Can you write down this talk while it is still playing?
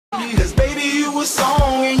a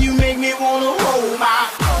song and you make me wanna roll my.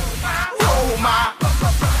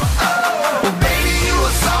 Baby, you a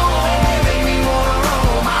song and make me wanna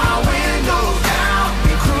roll my windows down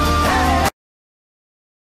and cruise.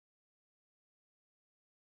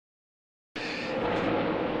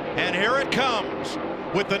 And here it comes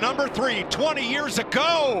with the number 3, 20 years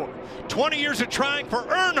ago. 20 years of trying for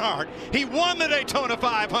Earnhardt. He won the Daytona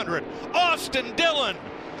 500. Austin Dillon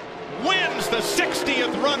wins the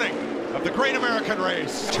 60th running of the Great American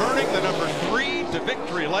Race. Turning the number 3 to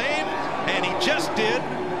victory lane, and he just did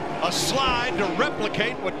a slide to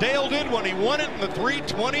replicate what Dale did when he won it in the 3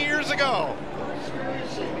 20 years ago.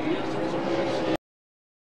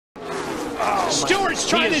 Stewart's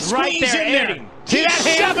trying to squeeze right there, in there. Eddie.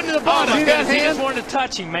 He's shoving to the bottom. See that hand? He just wanted to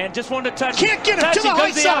touch him, man. Just wanted to touch him. Can't get him to the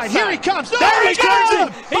high side. Here he comes. There he turns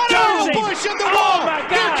him. He turns him. Busch in the wall. Oh my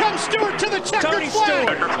God. Here comes Stewart to the checkered flag.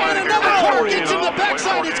 And another car gets in the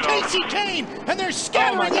backside. It's Casey Kane. And they're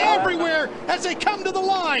scattering everywhere as they come to the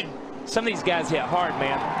line. Some of these guys hit hard,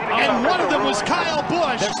 man. And one of them was Kyle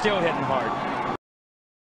Busch. They're still hitting hard.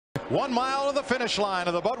 1 mile to the finish line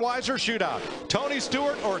of the Budweiser shootout. Tony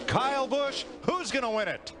Stewart or Kyle Busch, who's going to win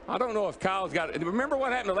it? I don't know if Kyle's got it. Remember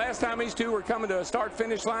what happened the last time these two were coming to a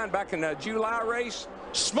start-finish line back in the July race?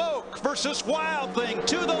 Smoke versus Wild Thing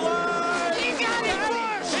to the line. He got him,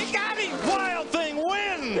 Busch! He got him! Wild Thing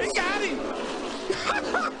wins! He got him!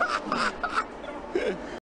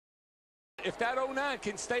 If that 09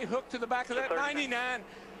 can stay hooked to the back of that 99,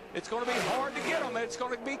 it's going to be hard to get him. It's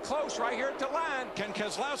going to be close right here at the line. Can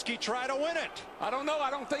Keselowski try to win it? I don't know.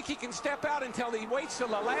 I don't think he can step out until he waits till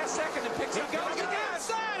the last second and picks up. He goes to the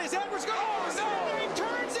outside. Is Edwards going? Oh, no! He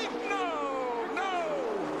turns him. No, no.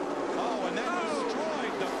 Oh, and that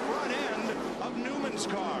destroyed the front end of Newman's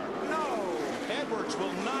car. No. Edwards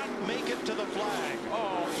will not make it to the flag.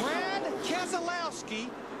 Oh, Brad Keselowski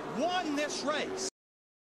won this race.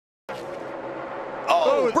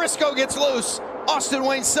 Oh, Briscoe gets loose. Austin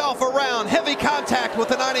Wayne Self around. Heavy contact with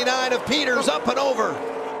the 99 of Peters, up and over.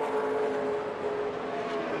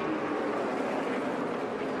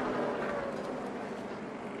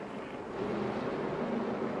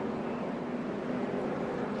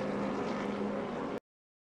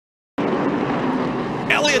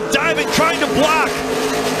 Elliott diving, trying to block.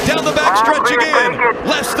 Down the backstretch again.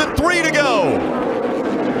 Less than 3 to go.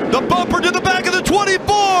 The bumper to the back of the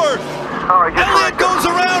 24. Elliott goes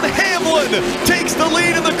around. Hamlin takes the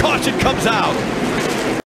lead and the caution comes out.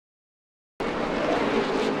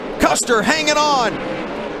 Custer hanging on.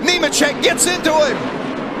 Nemechek gets into him.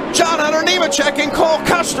 John Hunter Nemechek and Cole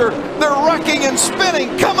Custer. They're wrecking and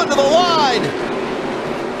spinning, coming to the line.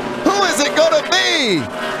 Who is it going to be?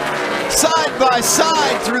 Side by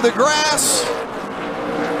side through the grass.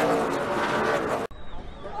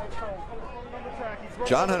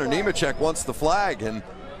 John Hunter Nemechek wants the flag, and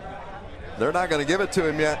they're not going to give it to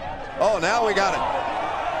him yet. Oh, now we got it.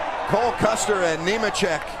 Cole Custer and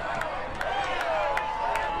Nemechek.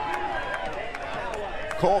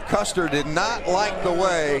 Cole Custer did not like the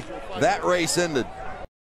way that race ended.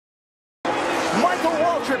 Michael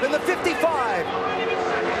Waltrip in the 55.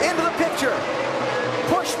 Into the picture.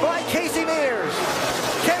 Pushed by Casey Mears.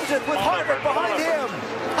 Kenseth with Harvick behind him.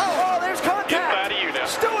 Oh, there's contact.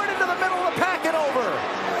 Stewart into the middle of the pack and over.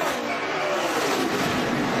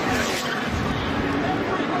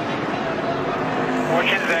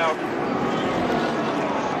 Fortune's out.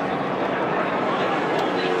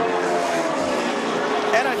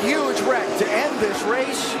 And a huge wreck to end this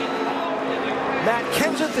race. Matt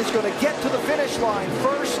Kenseth is going to get to the finish line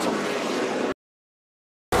first.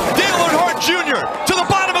 Dale Earnhardt Jr. to the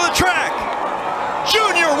bottom of the track.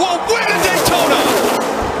 Jr. will win at Daytona.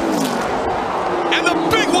 And the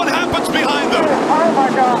big one happens behind them. Oh my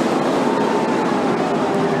God.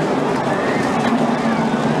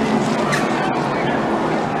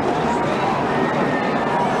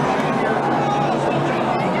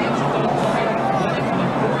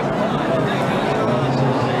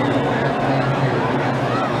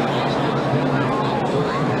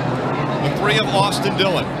 Of Austin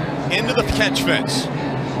Dillon into the catch fence.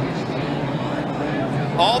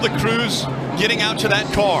 All the crews getting out to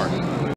that car.